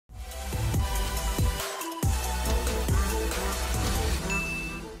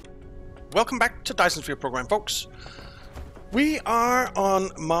Welcome back to Dyson Sphere Program, folks. We are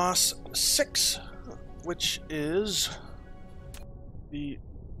on Mars 6, which is the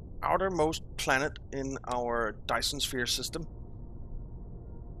outermost planet in our Dyson Sphere system.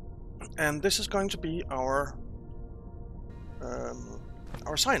 And this is going to be our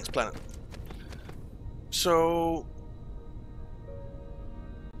science planet. So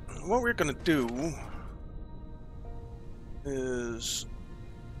what we're going to do is,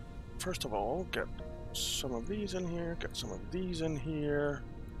 first of all, get some of these in here, get some of these in here,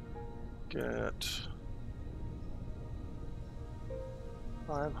 get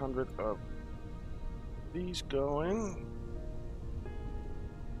 500 of these going,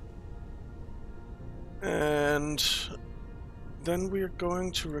 and then we're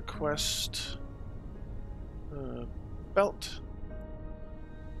going to request belt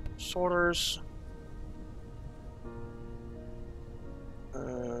sorters.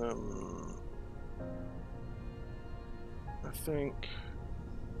 I think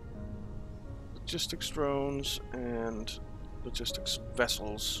logistics drones and logistics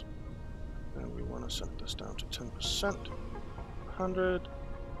vessels, and we want to set this down to 10%. 100,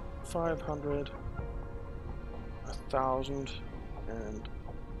 500, 1,000, and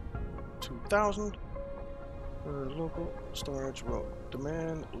 2,000. Local storage remote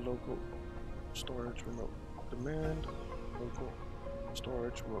demand, local storage remote demand, local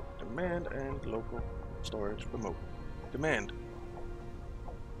storage remote demand, and local storage remote demand.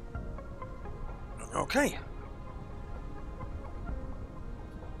 Okay.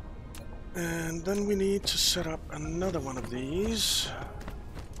 And then we need to set up another one of these.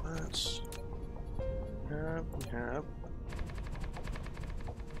 Let's we have.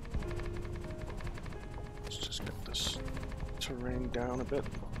 Let's just get this terrain down a bit.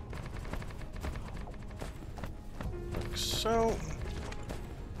 Like so.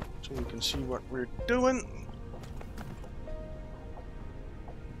 So we can see what we're doing.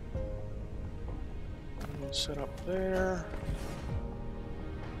 We'll set up there,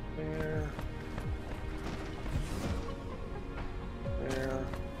 there, there,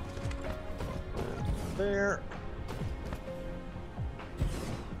 and there.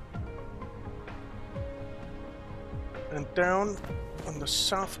 And down on the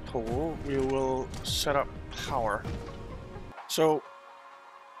South Pole, we will set up power. So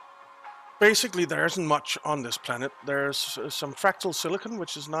basically, there isn't much on this planet. There's some fractal silicon,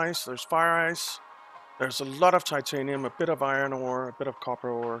 which is nice. There's fire ice. There's a lot of titanium, a bit of iron ore, a bit of copper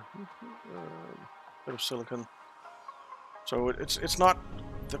ore, a bit of silicon. So it's not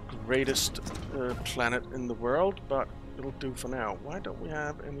the greatest planet in the world, but it'll do for now. Why don't we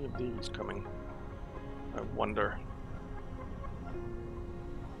have any of these coming? I wonder.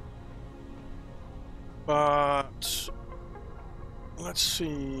 But let's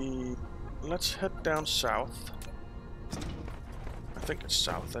see. Let's head down south. I think it's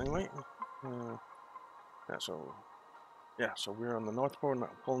south anyway. So we're on the North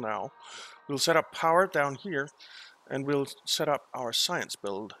Pole now. We'll set up power down here, and we'll set up our science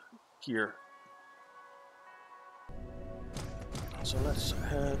build here. So let's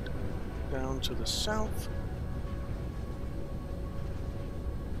head down to the south.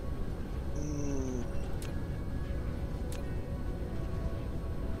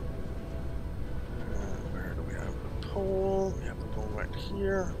 Where do we have the pole? We have the pole right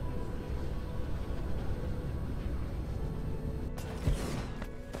here.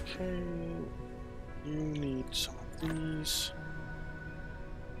 Okay, you need some of these.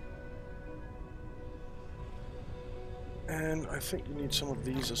 And I think you need some of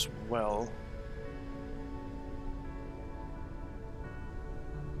these as well.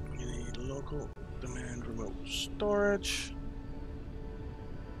 You need local demand remote storage.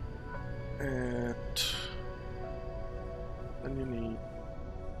 And then you need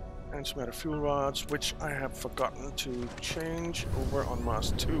antimatter fuel rods, which I have forgotten to change over on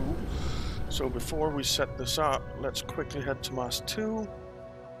Mars 2. So before we set this up, let's quickly head to Mars 2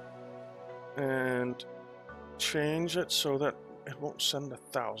 and change it so that it won't send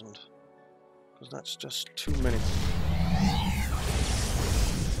 1,000, because that's just too many.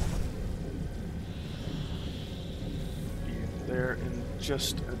 Be there in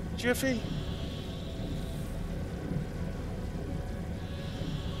just a jiffy.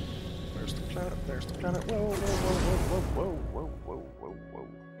 There's the planet, there's the planet. Whoa, whoa, whoa, whoa, whoa, whoa, whoa, whoa, whoa.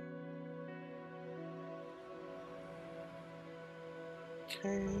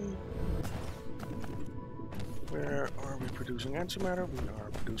 Okay. Where are we producing antimatter? We are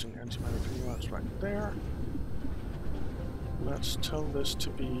producing antimatter fuel rods right there. Let's tell this to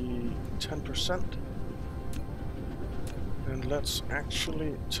be 10%. And let's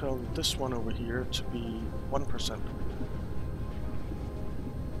actually tell this one over here to be 1%.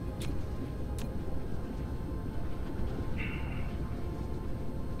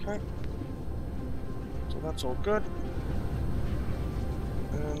 Okay. So that's all good.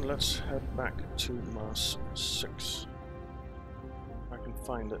 And let's head back to mass 6. If I can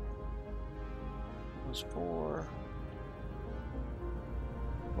find it. Mass 4.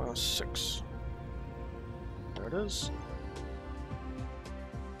 Mass 6. There it is.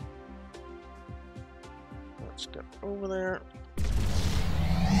 Let's get over there.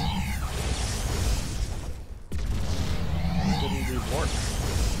 Didn't really work.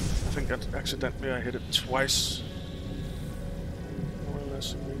 I think that accidentally I hit it twice. More or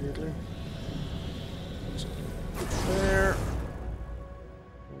less immediately. So there.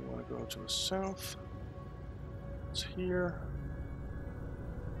 We want to go to the south. It's here.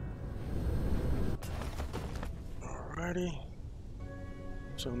 Alrighty.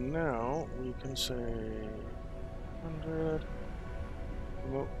 So now we can say 100.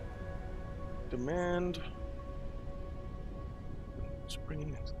 Remote demand. It's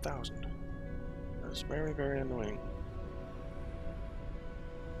bringing it to 1,000. That's very, very annoying.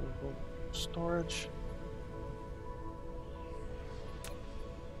 Storage.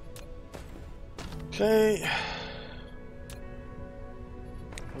 Okay.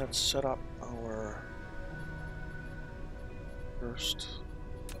 Let's set up our first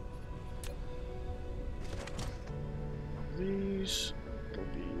of these. It'll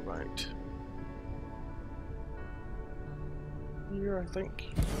be right here, I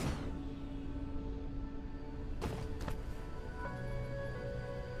think.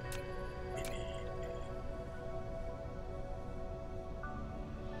 We need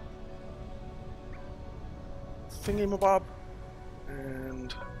a thingy-mabob,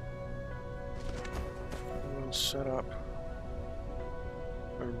 and we'll set up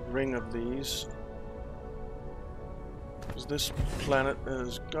a ring of these. Because this planet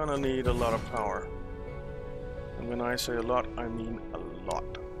is gonna need a lot of power. And when I say a lot, I mean a lot.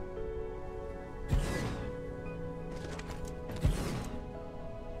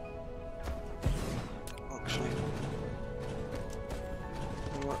 Actually, you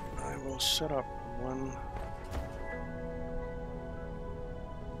know what? I will set up one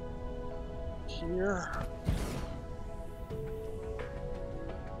here.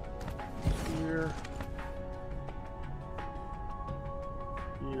 Here.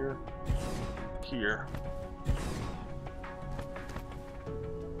 Here. Here.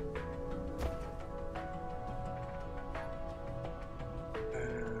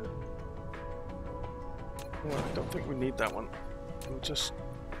 Well, I don't think we need that one. We'll just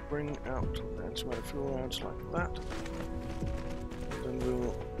bring out the antimatter fuel rods like that. And then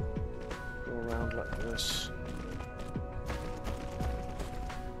we'll go around like this.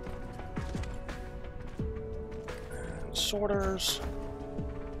 And sorters.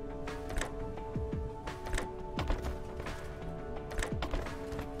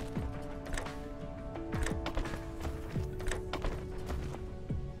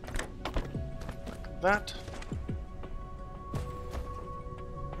 Like that.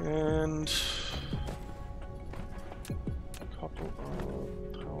 And a couple of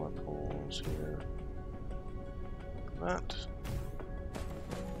power poles here. Like that.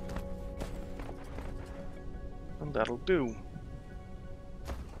 And that'll do.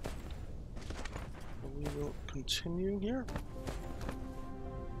 We will continue here.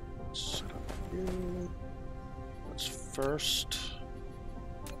 Let's set up here. Let's first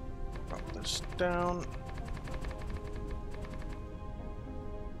drop this down.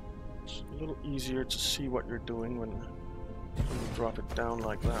 A little easier to see what you're doing when you drop it down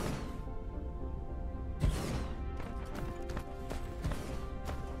like that.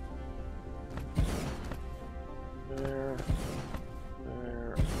 There,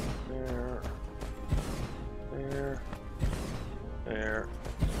 there, there, there, there,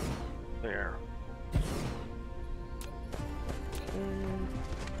 there. Okay.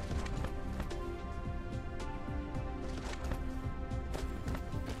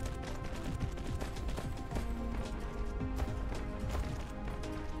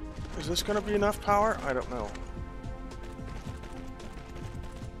 Is this going to be enough power? I don't know.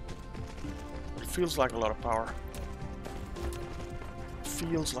 It feels like a lot of power. It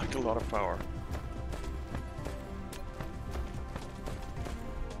feels like a lot of power.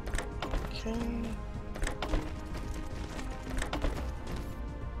 Okay.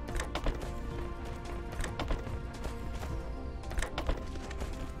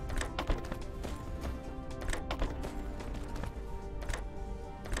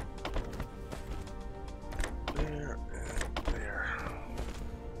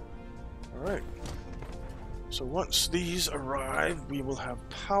 So once these arrive, we will have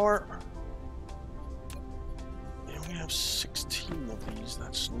power. We only have 16 of these.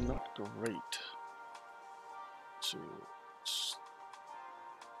 That's not great. So it's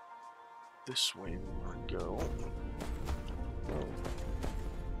this way we want to go. Oh.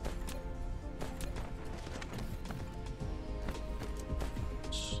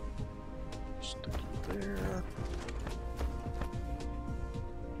 Stick it there.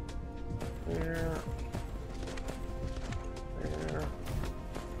 There. There.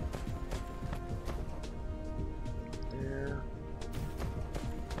 There.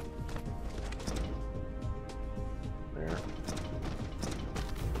 There.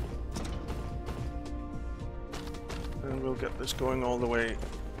 And we'll get this going all the way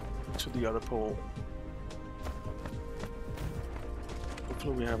to the other pole.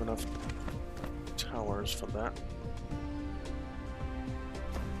 Hopefully we have enough towers for that.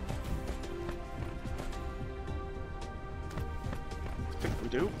 I think we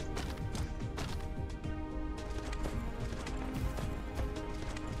do.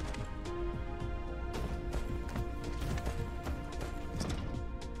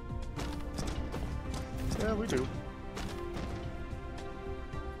 Yeah, we do.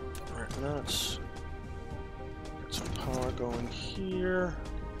 Alright, let's get some power going here.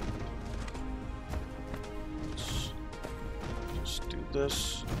 Let's just do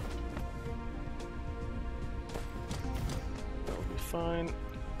this. That'll be fine.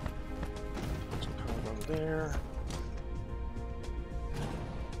 Some power going there.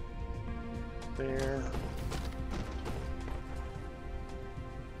 There.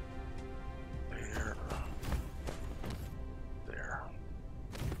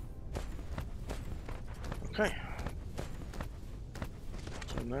 Okay,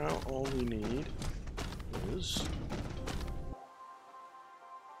 so now all we need is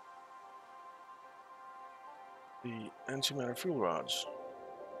the antimatter fuel rods.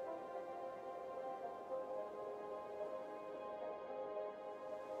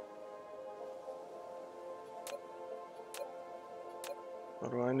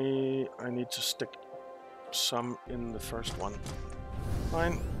 What do I need? I need to stick some in the first one.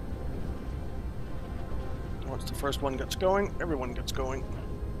 Fine. Once the first one gets going, everyone gets going.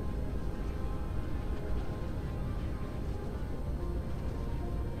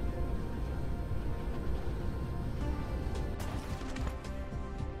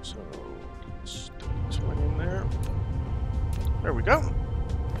 So let's stick 20 in there. There we go.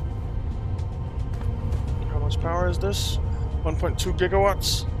 How much power is this? 1.2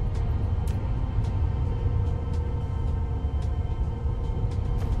 gigawatts.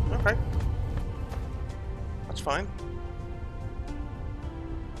 Okay. Fine.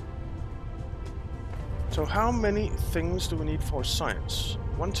 So how many things do we need for science?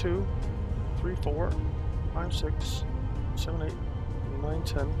 1, 2, 3, 4, 5, 6, 7, 8, 9,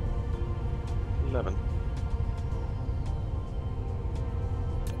 10, 11.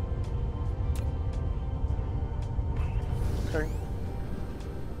 Okay.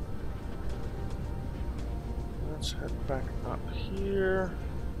 Let's head back up here.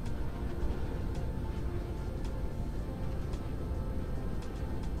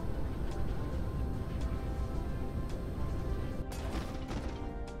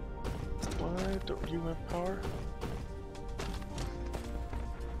 Why don't you have power?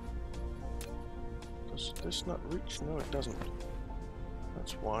 Does this not reach? No, it doesn't.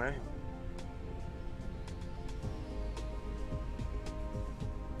 That's why.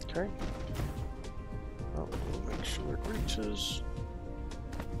 Okay. Oh, we'll make sure it reaches.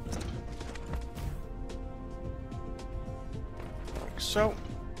 Like so.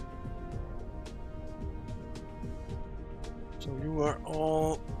 So you are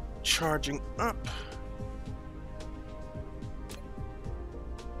all charging up,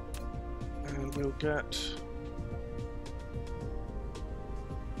 and we'll get,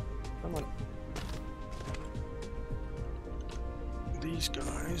 come on, these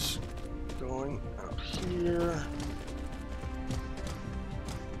guys going out here.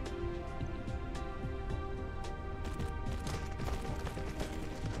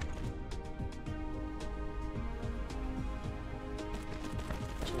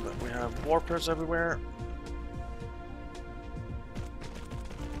 Warpers everywhere.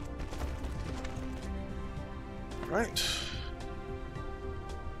 Right.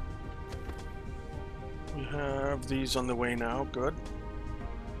 We have these on the way now. Good.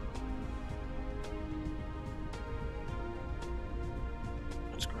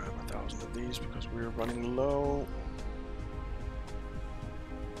 Let's grab 1,000 of these because we're running low.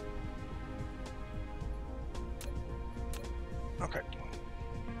 Okay.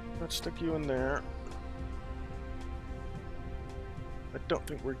 Let's stick you in there. don't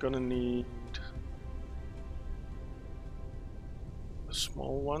think we're gonna need the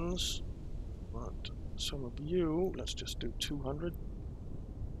small ones, but some of you, let's just do 200.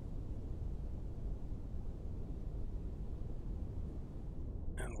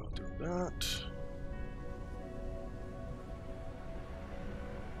 And we'll do that.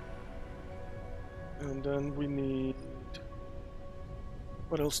 And then we need,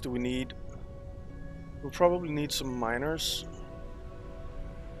 what else do we need? We'll probably need some miners.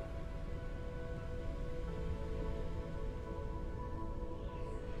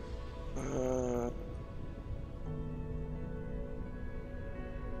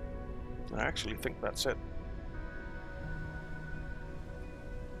 I actually think that's it.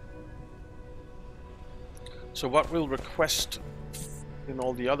 So what we'll request in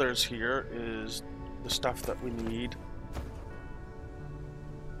all the others here is the stuff that we need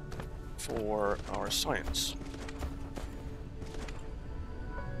for our science.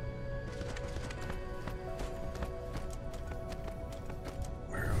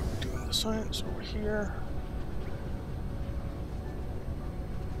 Where are we doing the science? Over here.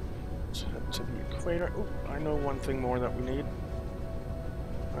 Let's head to the equator. Oh, I know one thing more that we need.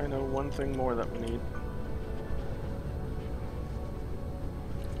 I know one thing more that we need.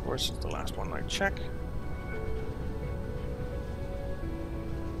 Of course, it's the last one I check.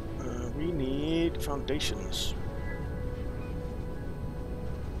 We need foundations.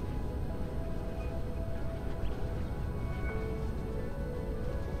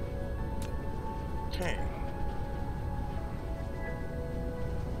 Okay.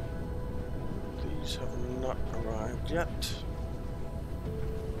 These have not arrived yet.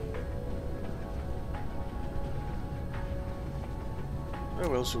 They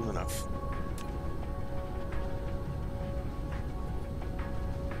will soon enough.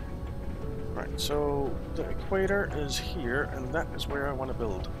 Right, so the equator is here, and that is where I want to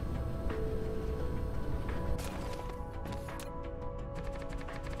build.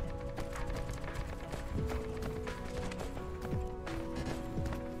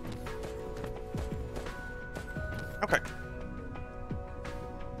 Okay.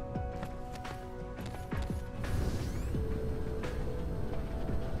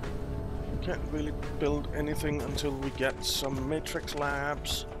 Can't really build anything until we get some matrix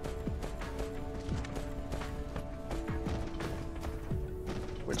labs.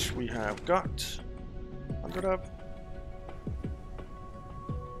 Which we have got 100 of.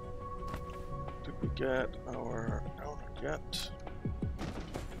 Did we get our... no, not yet.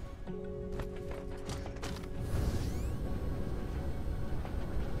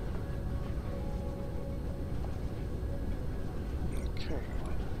 Okay.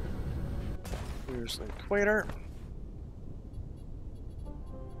 Here's the equator.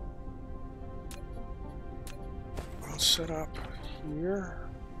 I'll set up here.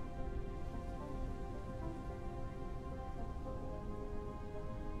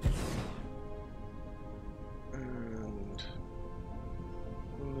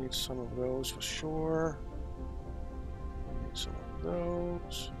 Some of those for sure. Need some of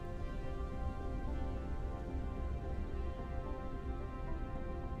those.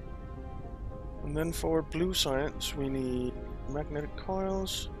 And then for blue science, we need magnetic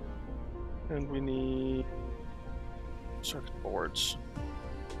coils, and we need circuit boards.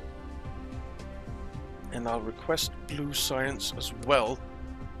 And I'll request blue science as well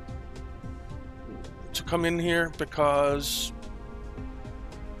to come in here because...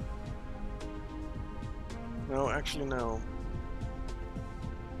 no, actually no.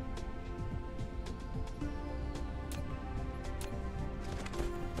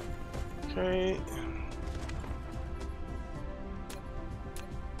 Okay.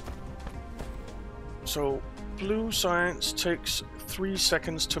 So blue science takes 3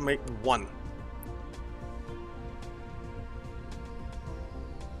 seconds to make 1.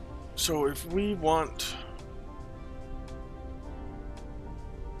 So if we want...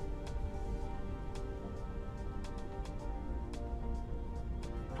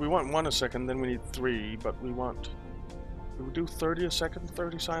 we want 1 a second, then we need 3, but we want... do we do 30 a second?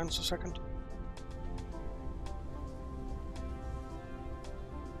 30 science a second?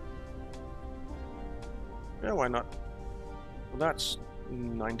 Yeah, why not? Well, that's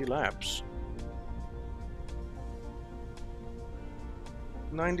 90 labs.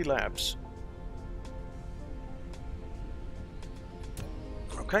 90 labs.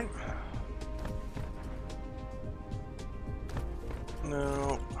 Okay.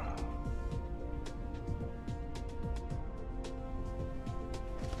 Now...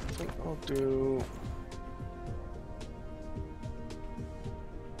 I think I'll do...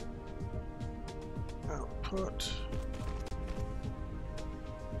 output.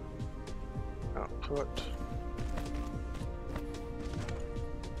 input.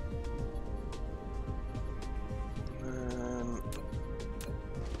 And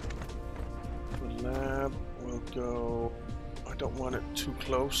the lab will go, I don't want it too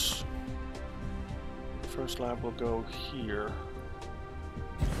close. The first lab will go here.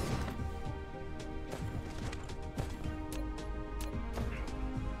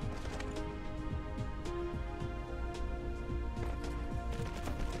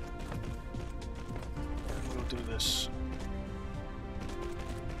 Do this.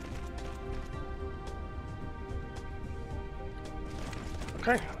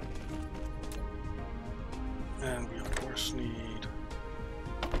 Okay. And we of course need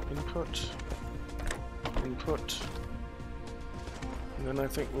input, input, and then I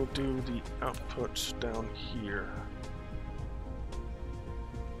think we'll do the output down here.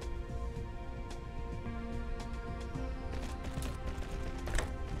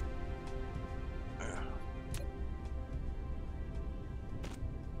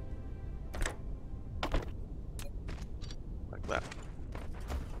 That.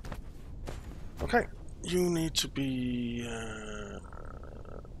 Okay, you need to be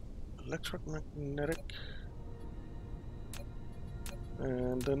electromagnetic,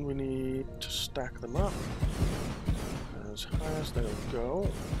 and then we need to stack them up as high as they'll go,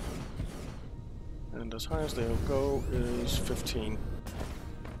 and as high as they'll go is 15.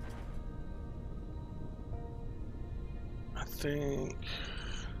 I think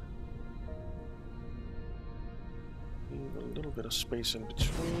leave a little bit of space in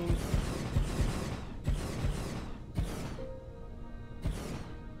between.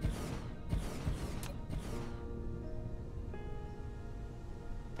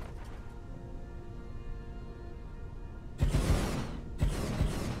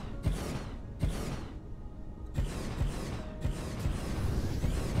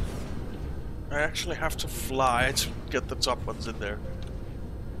 I actually have to fly to get the top ones in there.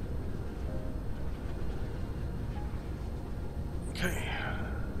 Okay.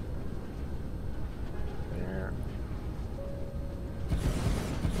 There.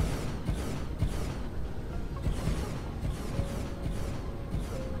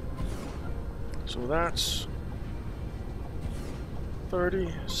 So that's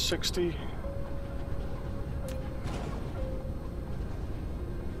 30, 60.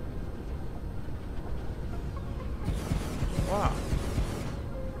 Wow.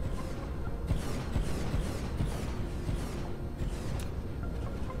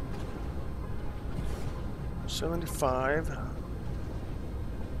 75.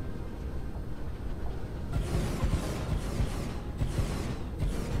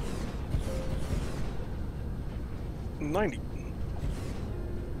 90.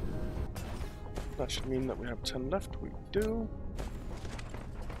 That should mean that we have 10 left. We do.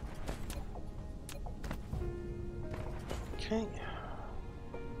 Okay.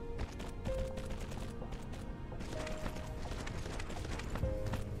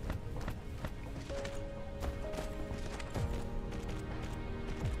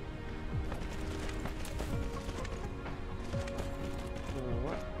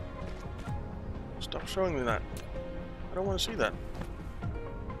 What? Stop showing me that. I don't want to see that.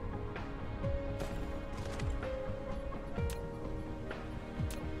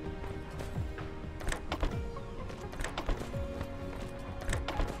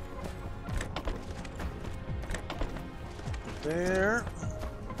 There.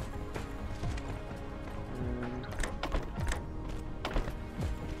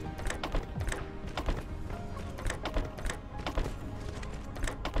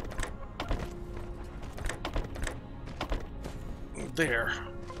 And there.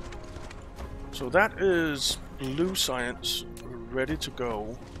 So that is blue science ready to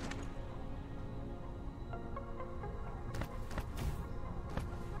go.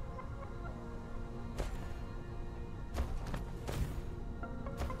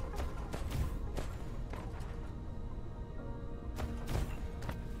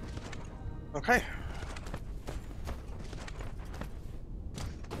 Okay.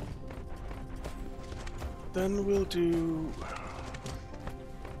 Then we'll do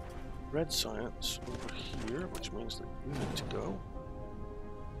red science over here, which means that you need to go.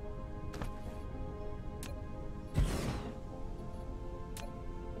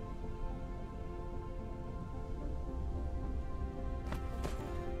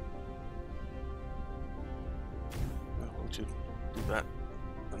 We'll do that.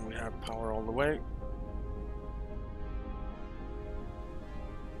 Then we have power all the way.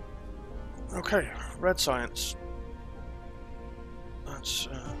 Okay, red science. That's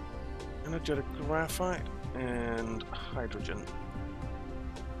energetic graphite and hydrogen.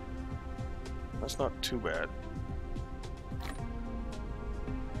 That's not too bad.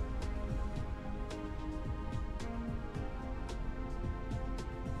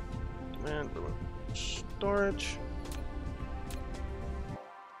 And storage.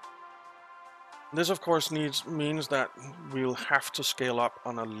 This, of course, means that we'll have to scale up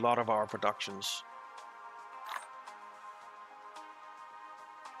on a lot of our productions.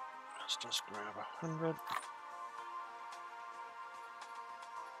 Let's just grab 100.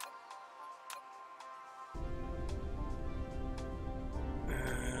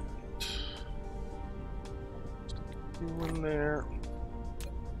 And two in there.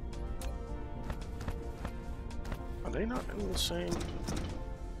 Are they not in the same?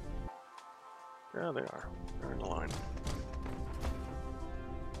 Yeah, they are. They're in a line.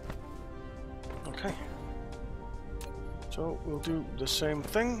 Okay. So we'll do the same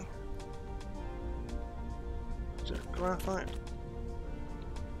thing. Is it graphite?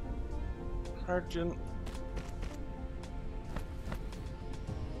 Hydrogen.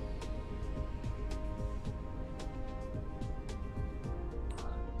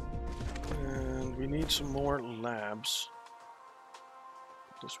 And we need some more labs.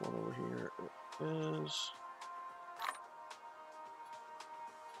 This one over here is.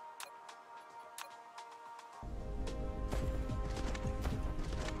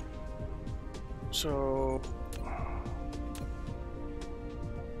 So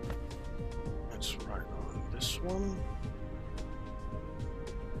let's write on this one.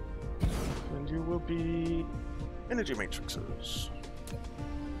 And you will be energy matrices.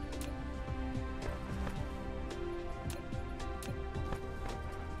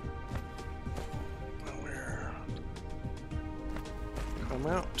 Come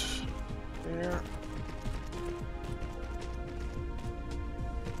out there.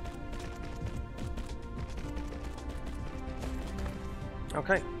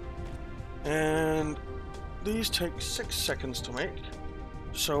 Okay, and these take 6 seconds to make,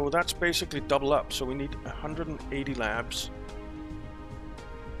 so that's basically double up. So we need 180 labs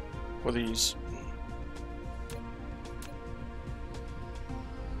for these.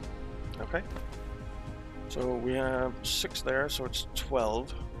 Okay. So we have 6 there, so it's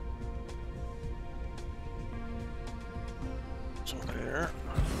 12. So there.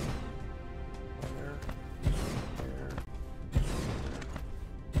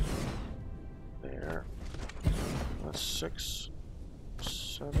 There. That's 6,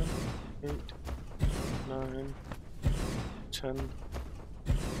 7, 8, 9, 10,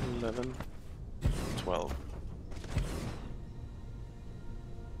 11, 12.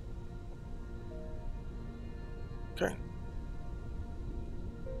 Okay.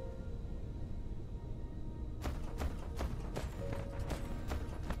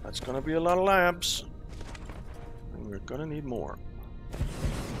 That's gonna be a lot of labs. And we're gonna need more.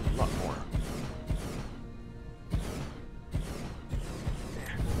 A lot more.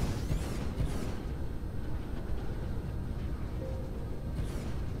 Yeah.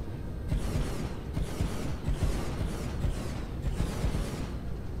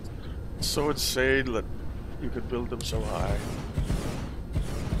 So it's said that you could build them so high.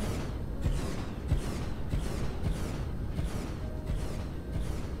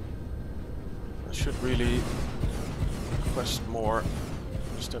 I should really request more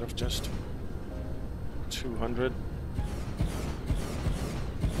instead of just 200.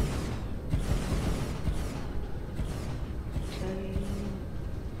 Okay.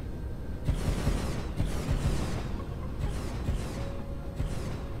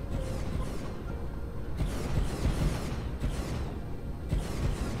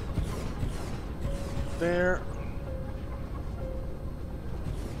 There.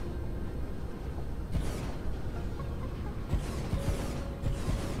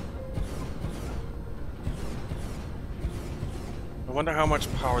 I wonder how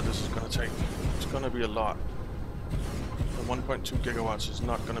much power this is going to take. It's going to be a lot. The 1.2 gigawatts is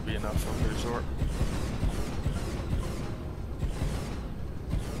not going to be enough for the resort.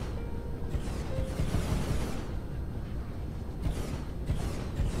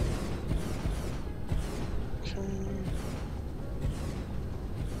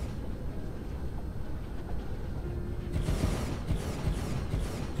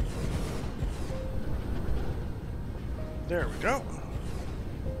 There we go.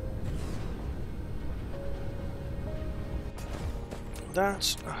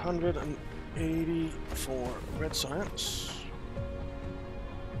 That's 180 for red science.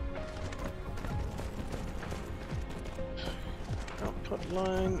 Output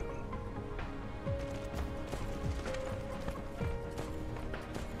line.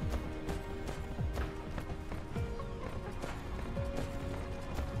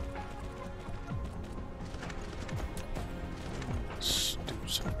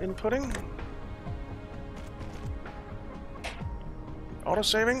 inputting.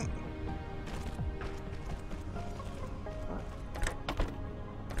 Auto-saving.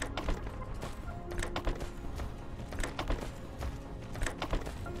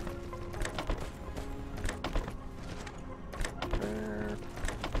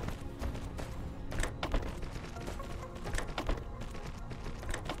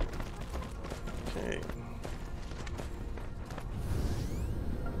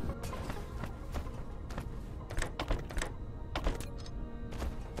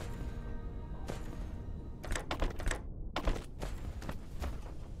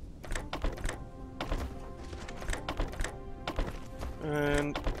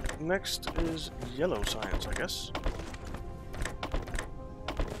 And next is yellow science, I guess.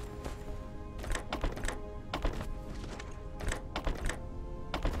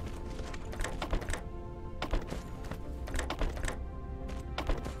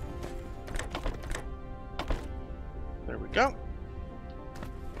 There we go.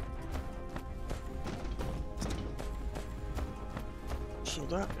 So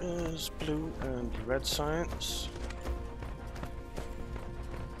that is blue and red science.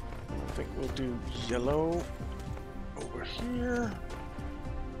 I think we'll do yellow over here.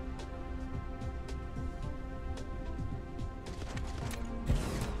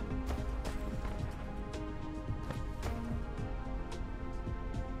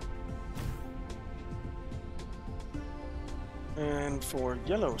 And for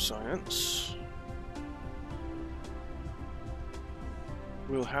yellow science,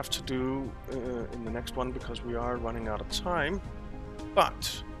 we'll have to do in the next one because we are running out of time.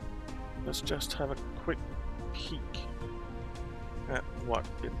 But let's just have a quick peek at what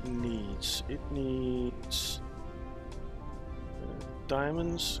it needs. It needs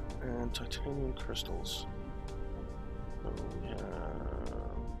diamonds and titanium crystals. So we have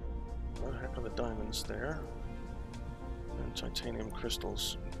a heck of the diamonds there. And titanium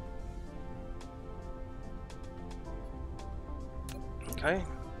crystals. Okay.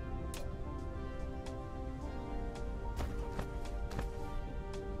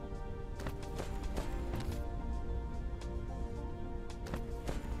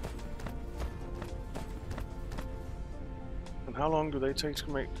 And how long do they take to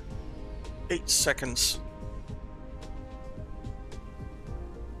make? 8 seconds.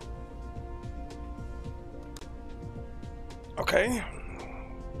 Okay.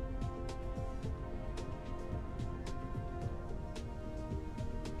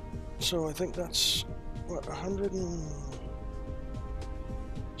 So I think that's what, 100 and...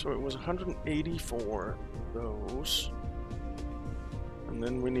 So it was 180 for those. And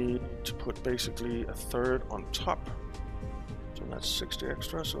then we need to put basically a third on top. So that's 60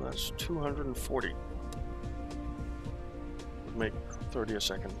 extra, so that's 240. Would make 30 a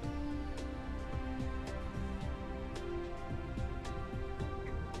second.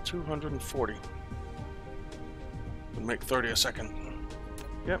 $240 would make 30 a second.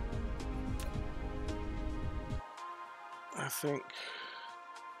 Yep. I think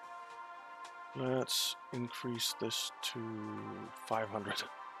let's increase this to 500.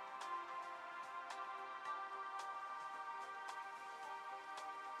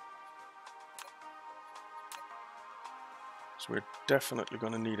 So we're definitely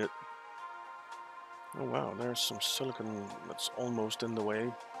going to need it. Oh wow, there's some silicon that's almost in the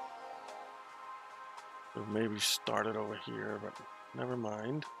way. We've maybe started over here, but never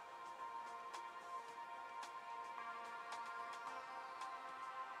mind.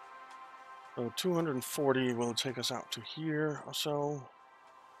 So 240 will take us out to here or so.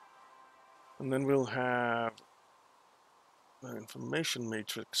 And then we'll have the information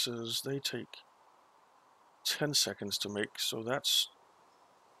matrices. They take 10 seconds to make, so that's,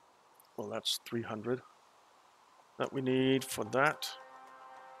 well, that's 300 that we need for that.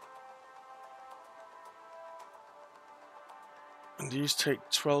 And these take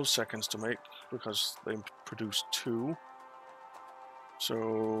 12 seconds to make because they produce 2.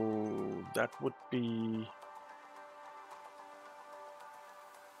 So that would be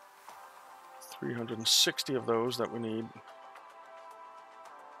 360 of those that we need.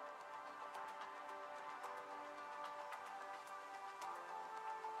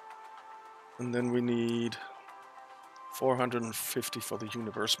 And then we need 450 for the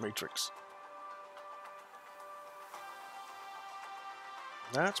universe matrix.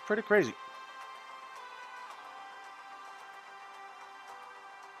 That's pretty crazy.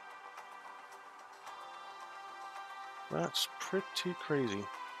 That's pretty crazy.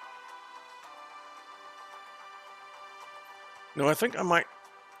 No, I think I might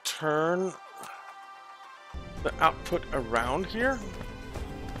turn the output around here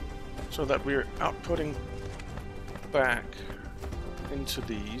so that we're outputting back into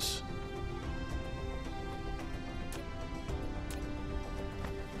these.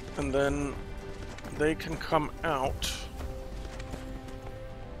 And then they can come out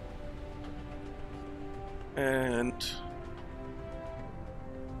and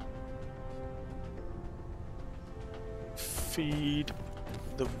feed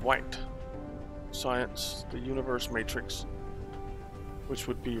the white science, the universe matrix, which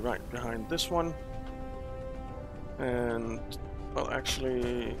would be right behind this one. And, well,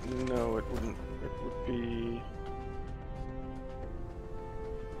 actually, no, it wouldn't. It would be,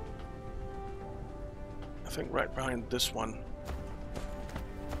 I think, right behind this one.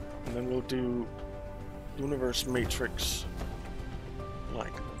 And then we'll do universe matrix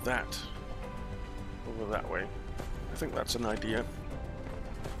like that over that way. I think that's an idea.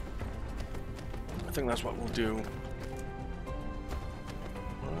 I think that's what we'll do.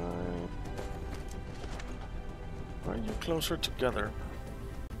 Are you closer together?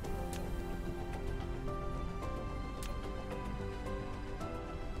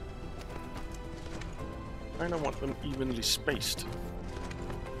 I don't want them evenly spaced.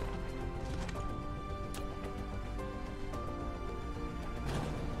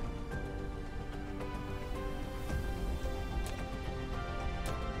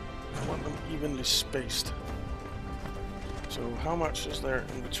 I want them evenly spaced. So how much is there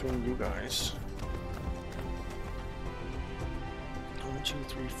in between you guys? 1, 2,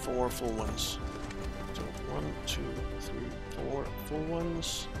 3, 4 full ones. So 1, 2, 3, 4 full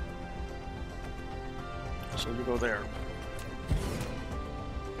ones. So you go there.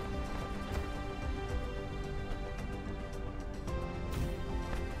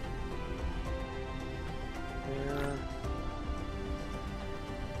 There.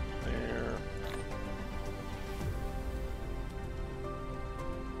 There.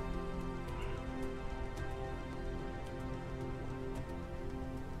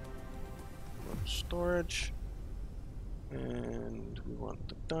 Storage. And we want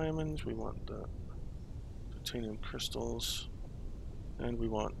the diamonds, we want the titanium crystals, and we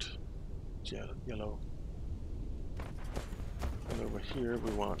want yellow. And over here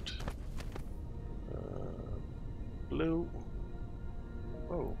we want blue.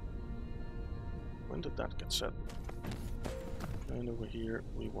 Oh, when did that get set? And over here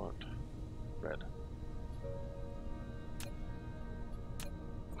we want red.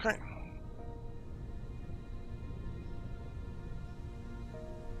 Okay.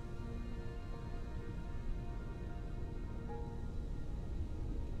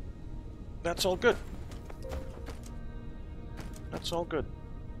 That's all good. That's all good.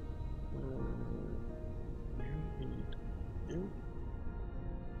 You need you.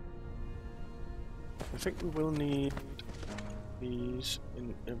 I think we will need these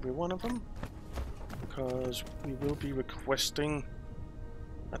in every one of them, because we will be requesting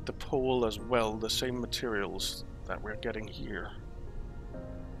at the pole as well the same materials that we're getting here.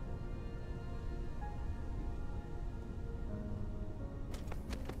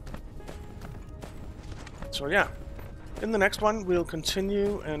 So yeah, in the next one we'll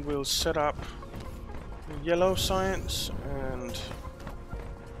continue and we'll set up yellow science and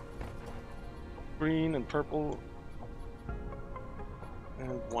green and purple and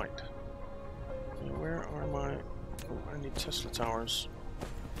white. And where are my... Oh, I need Tesla towers.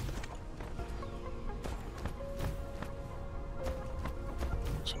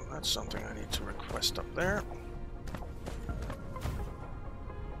 So that's something I need to request up there.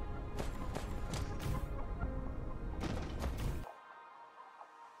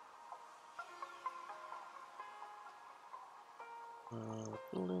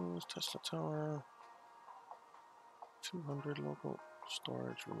 Buildings, Tesla tower, 200 local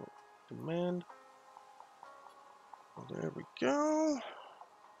storage remote demand. Well, there we go.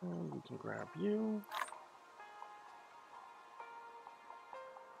 And we can grab you.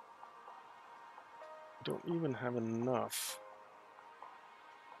 Don't even have enough.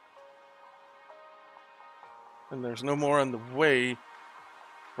 And there's no more on the way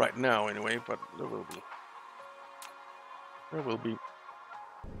right now anyway, but there will be. There will be.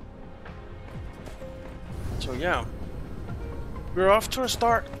 So yeah, we're off to a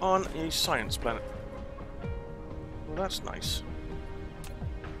start on a science planet. Well, that's nice.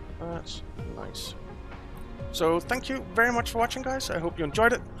 That's nice. So thank you very much for watching, guys. I hope you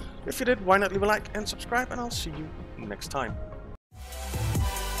enjoyed it. If you did, why not leave a like and subscribe, and I'll see you next time.